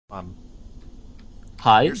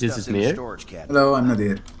Hi, this is Mir. Hello, I'm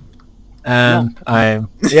Nadir. And I'm...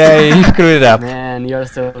 Yeah, he screwed it up. Man, you're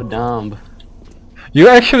so dumb. You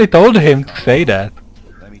actually told him to say that.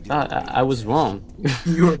 I was wrong.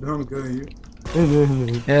 You're a dumb guy.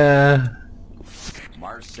 Yeah.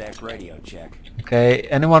 Marsec radio check. Okay,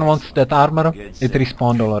 anyone wants that armor? It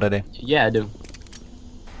respawned already. Yeah, I do.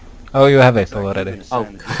 Oh, you have it already. Oh.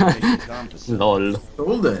 Lol.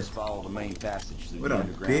 Told it. Just follow the main passage through What the a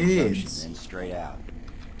underground bitch. junction and straight out.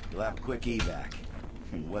 You'll have a quick evac.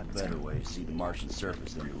 And what better way to see the Martian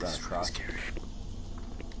surface than to run across it?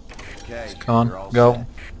 Okay, Come you're all on, go.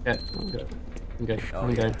 Okay, I'm good. I'm good. Oh, I'm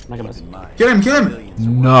yeah. good. Not gonna Keep in mind, Kill him, kill him! millions of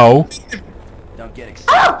No. don't get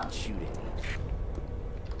excited and shoot it.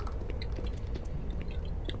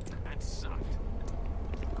 That sucked.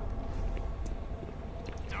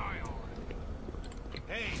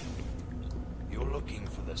 Hey, you're looking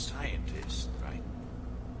for the scientist, right?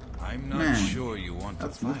 I'm not Man, sure you want to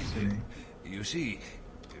that's find not him. You see,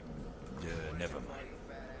 never mind.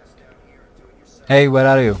 Hey, where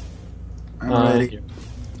are you? I'm ready. here.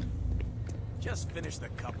 Just finish the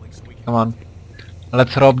coupling so we can. Come on.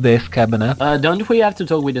 Let's rob this cabinet. Don't we have to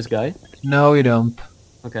talk with this guy? No, you don't.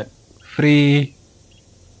 Okay. 3,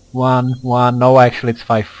 1, 1. No, actually it's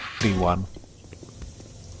 5, 3, 1.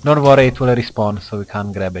 Don't worry, it will respawn, so we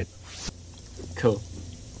can't grab it. Cool.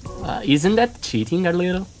 Isn't that cheating a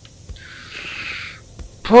little?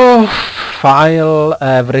 File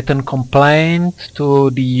written complaint to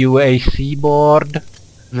the UAC board.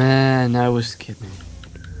 Man, I was kidding.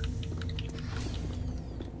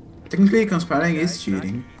 Technically, conspiring is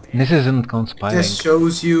cheating. This isn't It conspiring. just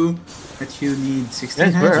shows you that you need 16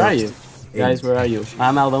 Guys, where are you? headshots. Guys, where are you?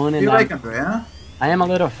 I'm alone Do and you like Andrea? I am a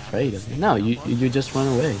little afraid of you. No, you just run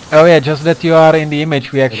away. Oh yeah, just that you are in the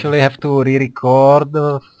image. We actually have to re-record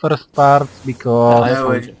the first part because I no found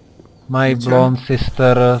way. you. my Which blonde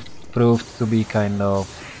sister proved to be kind of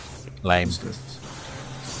lame.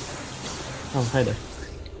 Oh, hi there.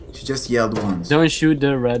 She just yelled once. Don't shoot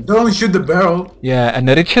the red. Don't shoot the barrel! Yeah, and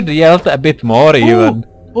Richard yelled a bit more even.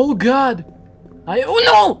 Oh god! Oh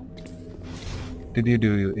no! Did you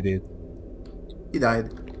do, you idiot? He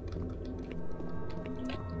died.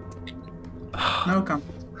 No, come.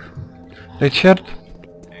 Richard?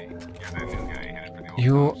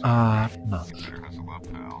 You are nuts.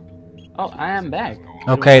 Oh, I am back.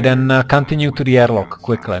 Okay, then continue to the airlock,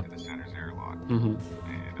 quickly.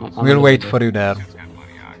 We'll wait for you there.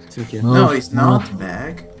 Thank you. Move, No, he's not move.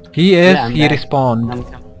 back. He is, Yeah, I'm he back. respawned.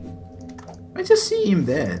 I just see him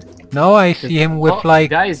dead. No, I see him with Oh, like...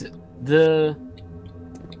 guys, the...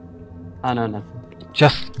 Oh no, nothing.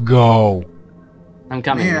 Just go. I'm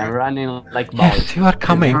coming. Yeah. I'm running like balls. Yes, you are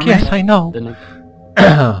coming. coming? Yes, I know. The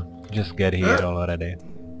next- Just get here already.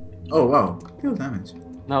 Oh wow, kill damage.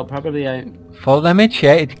 No, probably I... Fall damage?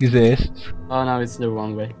 Yeah, it exists. Oh no, it's the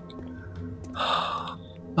wrong way.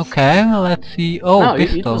 Okay, well, let's see. Oh, no, it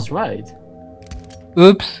pistol. was right.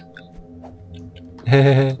 Oops.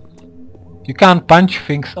 You can't punch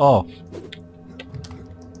things off.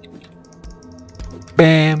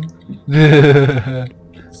 Bam.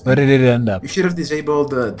 Where did it end up? You should have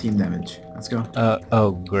disabled the team damage. Let's go.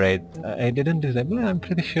 Oh, great. I didn't disable it. I'm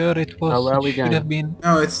pretty sure it was. Oh, where are we it should going? have been.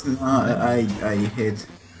 No, it's I hit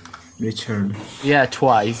Richard. Yeah,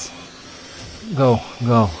 twice. Go,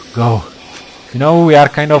 go, go. You know, we are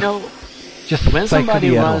kind of You know, just when like somebody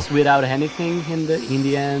the arrow. runs without anything in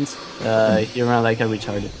the end, you run like a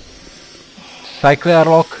retarded. Cycle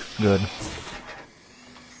airlock? Good.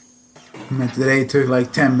 Today took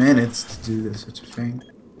like 10 minutes to do such a thing.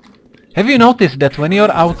 Have you noticed that when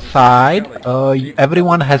you're outside,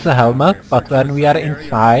 everyone has a helmet, but when we are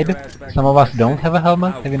inside, some of us don't have a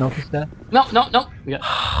helmet? Have you noticed that? No, no, no. Yeah.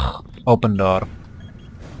 Open door.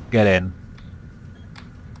 Get in.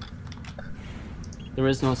 There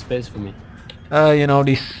is no space for me. You know,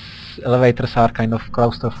 these elevators are kind of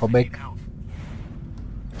claustrophobic.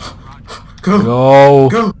 Go! Go!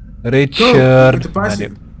 Go! Richard! Get the parcel.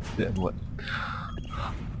 What?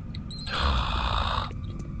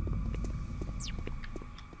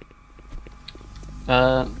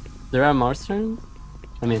 There are monsters?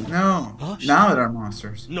 I mean... No! Hush. Now there are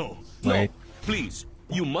monsters. No, Wait. no, please.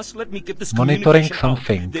 You must let me get this Monitoring communication out.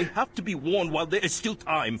 something. They have to be warned while there is still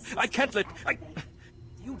time. I can't let...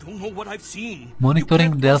 You don't know what I've seen. Monitoring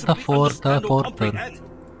You can't Delta possibly 4 understand or teleporter. comprehend.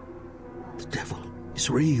 The devil is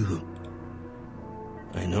real.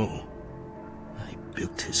 I know. I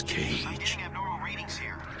built his cage.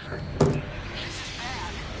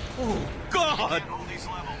 Oh, God!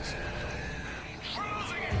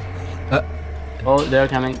 Oh, they're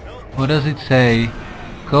coming. What does it say?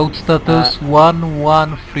 Code status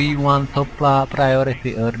 1131 top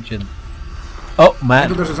priority urgent. Oh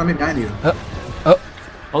man. There's a zombie behind you.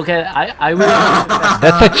 Okay, I will.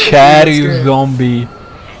 That's a chair, you zombie.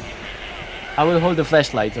 I will hold the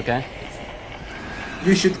flashlight. Okay.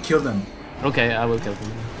 You should kill them. Okay, I will kill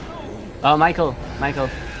them. Michael,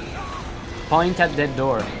 point at that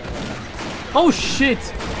door. Oh shit!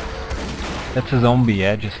 That's a zombie,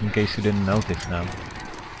 yeah, just in case you didn't notice now.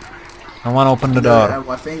 Someone open the door.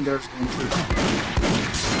 I think there's going to.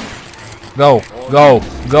 Go, go,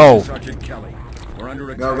 go. Sergeant Kelly. We're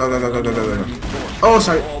under Go. Oh,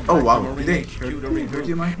 sorry. Oh, wow. Did they hurt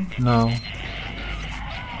you, Michael? No.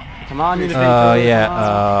 Come on, you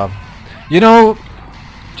Yeah, you know,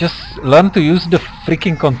 just learn to use the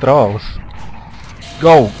freaking controls.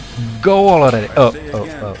 Go already. Oh,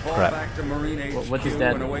 crap. What is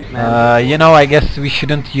that? Man. You know, I guess we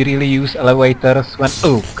shouldn't really use elevators when.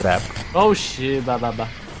 Oh, crap. Oh shit,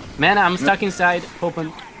 Man, I'm stuck inside.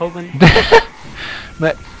 Open.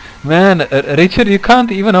 Man, Richard, you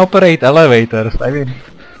can't even operate elevators. I mean,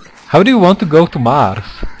 how do you want to go to Mars?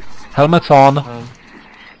 Helmets on.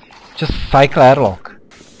 Just cycle airlock.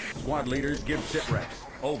 Squad leaders give sit reps.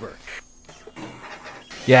 Over.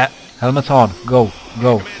 Yeah, helmets on. Go.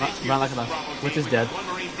 What is that?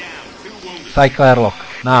 Cycle airlock.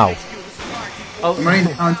 Now. Oh, Marine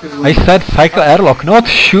down to. I said cycle airlock, not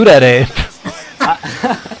shoot at it.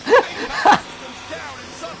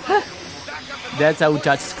 that's how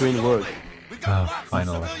touch screen works. Oh,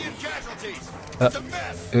 finally.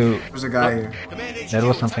 Ooh, There's a guy here. there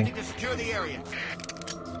was something.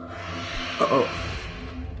 Uh-oh.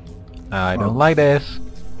 I don't like this.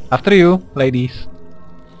 After you, ladies.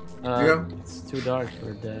 Yeah. It's too dark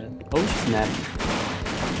for that. Oh snap!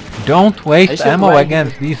 Don't I waste should ammo like-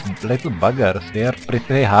 against these little buggers. They are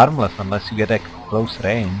pretty harmless unless you get at close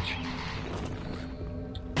range.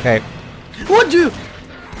 Okay, What do you?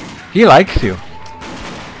 he likes you.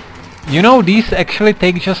 You know, these actually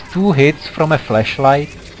take just 2 hits from a flashlight.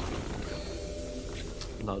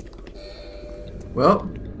 Lol. Well,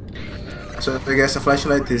 so I guess a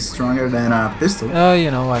flashlight is stronger than a pistol. You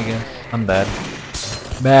know, I guess. I'm dead.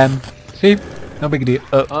 Bam. See? No big deal.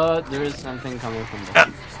 There is something coming from there.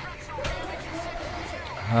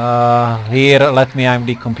 Here, let me, I'm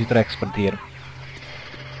the computer expert here.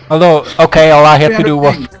 Although, okay, all I had to do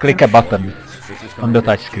was click a button on the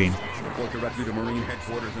touch screen. Report directly to Marine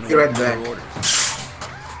headquarters and Be right back.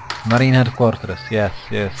 Marine headquarters, yes.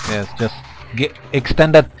 Just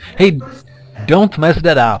extend that. Hey, don't mess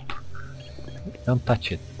that up. Don't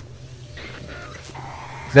touch it.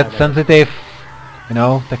 That's sensitive, you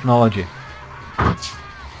know, technology.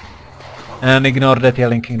 And ignore that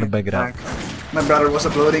yelling in the background. My brother was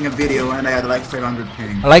uploading a video and I had like 500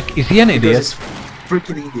 ping. Like, is he an Because idiot? he's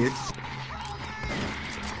freaking idiot.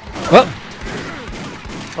 Well,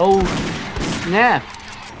 Oh snap!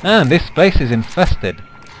 man, this place is infested.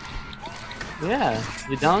 Yeah,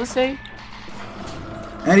 you don't say?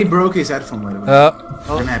 And he broke his headphone, by the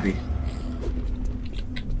way. I'm happy.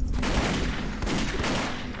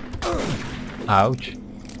 Ouch.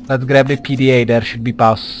 Let's grab the PDA. There should be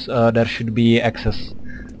there should be access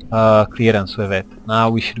clearance with it. Now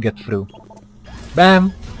we should get through.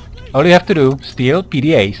 Bam! All you have to do, steal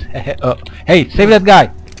PDAs. Hey, save that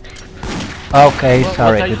guy! Okay,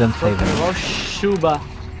 sorry, didn't save him. Oh Shuba.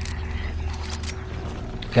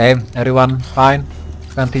 Okay, everyone, fine.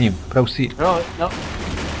 Continue, proceed. Oh no.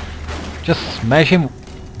 Just smash him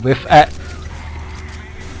with a...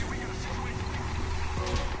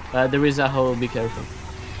 There is a hole. Be careful.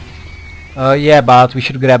 yeah, but we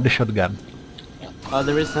should grab the shotgun.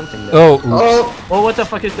 There is something there. Oh, oops. Oh, what the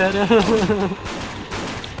fuck is that?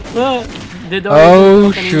 They don't Oh,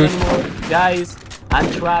 open it shoot. anymore. Guys,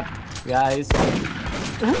 I'm trapped. Guys.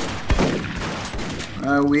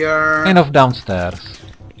 We are... Kind of downstairs.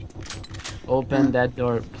 Open that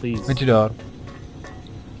door, please. Which door?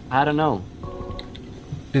 I don't know.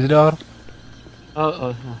 This door?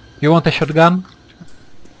 Oh. You want a shotgun?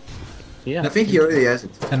 Yeah. I think he already has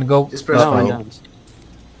it. And go... Just press No, I free. don't.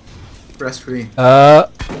 Press free.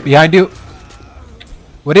 Behind you.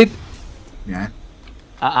 What did... Yeah.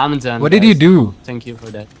 I'm done. What did you guys. do? Thank you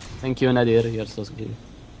for that. Thank you, Nadir. You're so sweet.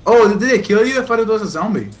 Oh, did they kill you? I thought it was a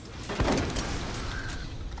zombie.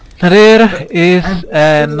 There is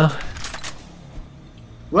an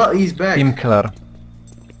Well, he's back. team killer.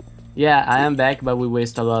 Yeah, I am back, but we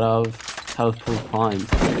waste a lot of healthful points.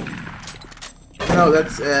 No,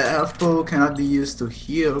 that's health pool cannot be used to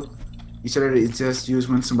heal each other. It's just used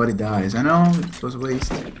when somebody dies. I know it was a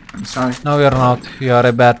waste. I'm sorry. No, you're not. You are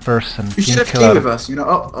a bad person. You should Team have stayed with killer. us. You know.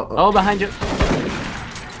 Oh. Oh, behind you.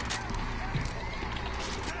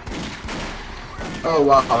 Oh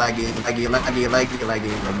wow, laggy.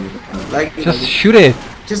 Just shoot it.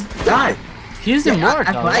 Just die. He's Yeah,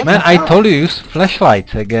 immortal. I like- Man, I told you use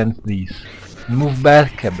flashlights against these. Move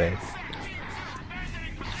back a bit.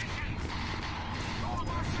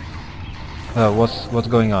 What's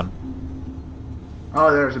going on?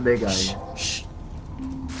 Oh, there's a big guy. Shh.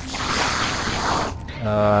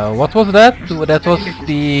 What was that? That was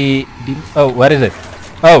the... Oh, where is it?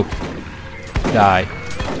 Oh! Die.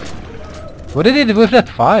 What did it do with that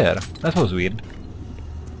fire? That was weird.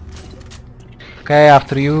 Okay,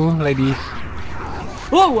 after you, ladies.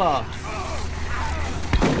 Whoa!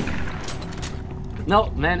 No,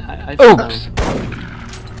 man, I fell down. Oops!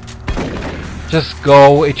 Just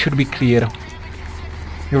go, it should be clear.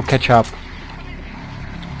 You'll catch up.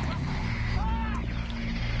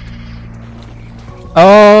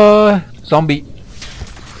 Zombie.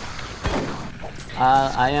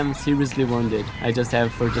 I am seriously wounded. I just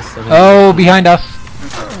have for just 7 Oh, behind us.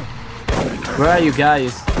 Where are you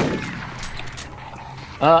guys?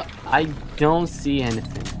 I don't see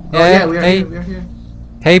anything. Oh yeah, we are hey, here. We are here.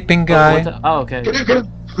 hey, pink Oh, guy. what the- oh, okay.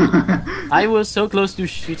 I was so close to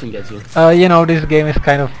shooting at you. You know, this game is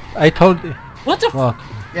kind of... I told... What the f- What?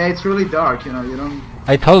 Yeah, it's really dark. You know, you don't.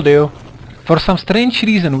 I told you. For some strange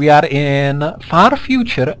reason we are in far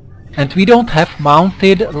future and we don't have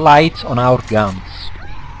mounted lights on our guns.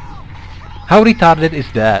 How retarded is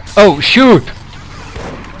that? Oh, shoot!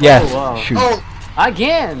 Yes, Oh, wow. shoot. Oh,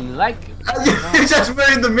 Again, like... you just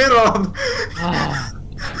were in the middle of.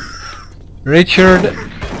 Richard,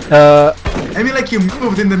 I mean, like you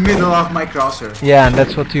moved in the middle of my crosser. yeah, and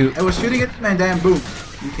that's what you... I was shooting it and then boom,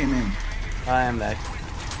 you came in. I am back.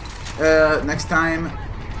 Next time.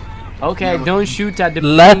 Okay, No. don't shoot at the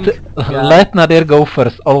Let pink guy. let Nadir go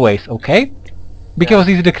first, always, okay? Because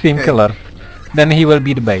he's the team Okay. killer. Then he will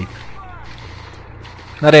be the bait.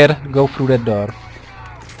 Nadir, go through that door.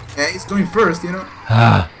 Yeah, it's going first, you know.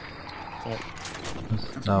 Ah.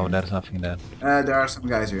 No, there's nothing there. There are some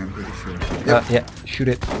guys here, I'm pretty sure. Yep. Yeah, shoot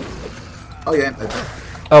it. Oh yeah.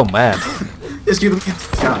 Oh man, Just give them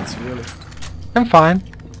shots, really. I'm fine.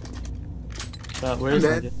 Where is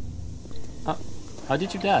I'm it? Oh, how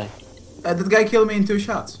did you die? That guy killed me in 2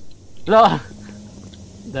 shots. No!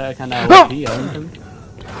 They're kinda No! OP, aren't they?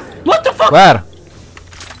 What the fuck? Where?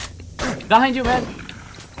 Behind you, man!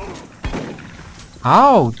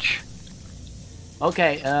 Ouch!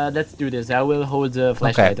 Okay, let's do this. I will hold the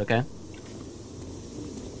flashlight, okay?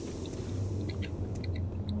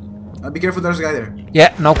 Be careful, there's a guy there.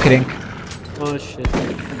 Yeah, no kidding. Oh shit.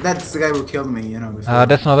 That's the guy who killed me, you know. Before.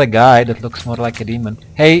 That's not a guy, that looks more like a demon.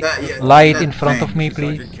 Hey, Yeah, light that in front thing. of me,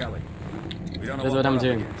 please. Sergeant Kelly, we don't know That's what I'm we're up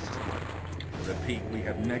doing. against. Repeat, we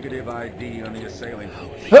have negative ID on the assailant.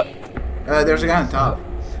 There's a guy on top.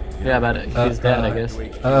 Yeah, but he's dead, I guess.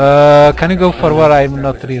 Can you go forward? I'm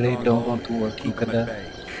not really, don't want to look at that.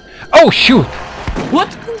 Oh shoot! What?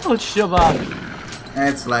 Oh, Shabbat!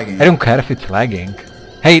 It's lagging. I don't care if it's lagging.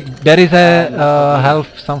 Hey, there is a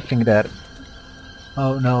health something there.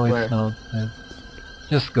 Oh no, Where? it's not.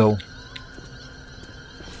 Just go.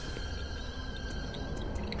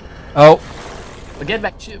 Oh, Get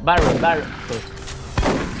back, barrel.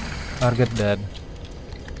 target dead.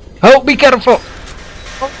 Oh, be careful!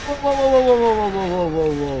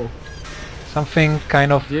 Whoa. Something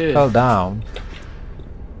kind of Dude. fell down.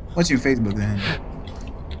 What's your Facebook then?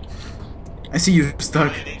 I see you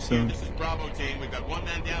stuck. So. This is Bravo team. We've got one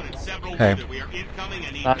man down and several Okay. wounded. We are incoming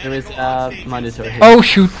and need There is medical a assistance. monitor here. Oh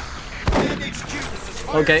shoot!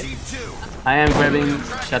 Okay. I am grabbing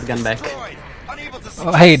shotgun back.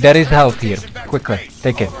 Oh, hey, there is health here. Quickly,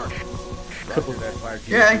 take it.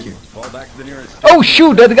 Yeah, thank you. Fall back to the nearest. Oh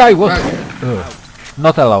shoot, that guy was... Right.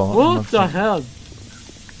 not alone. What not- the hell?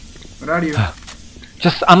 What are you?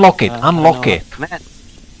 Just unlock it, unlock no. it. Man,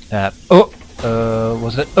 That. Oh,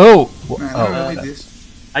 was it? Oh, Man, oh. how do I do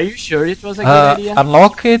this? are you sure it was a good idea?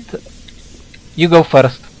 Unlock it. You go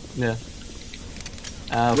first. Yeah.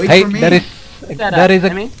 Wait Hey, for me. there is a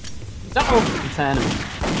enemy? Oh, it's an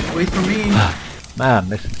enemy. Wait for me. man.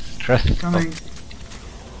 This is stressful. Coming.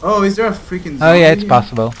 Oh, is there a freaking zombie Oh yeah, it's here?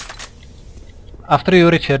 possible. After you,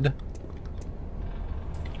 Richard.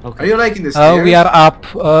 Okay. Are you like in the stairs? Oh, we are up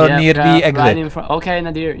Yeah, near the right exit. in front. Okay,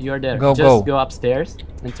 Nadir, you're there. Go, Just go. go upstairs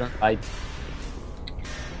and turn right.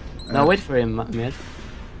 Now wait for him, man.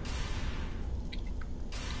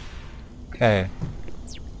 Okay.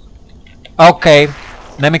 Okay.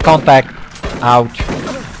 Enemy contact. Ouch.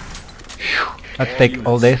 Phew. Let's take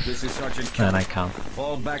all This this. is Sergeant Kelly. And I can't.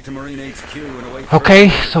 Fall back to Marine HQ and await for Okay,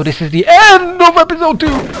 so this is the end of episode 2!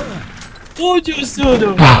 Oh, you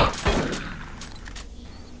pseudo!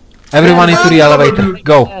 Everyone into the elevator.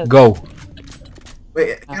 Go, go.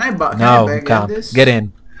 Wait, can I No, can I you back can't. this? Get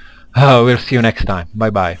in. Oh, we'll see you next time. Bye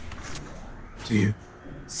bye. To you.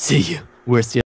 See you. We're still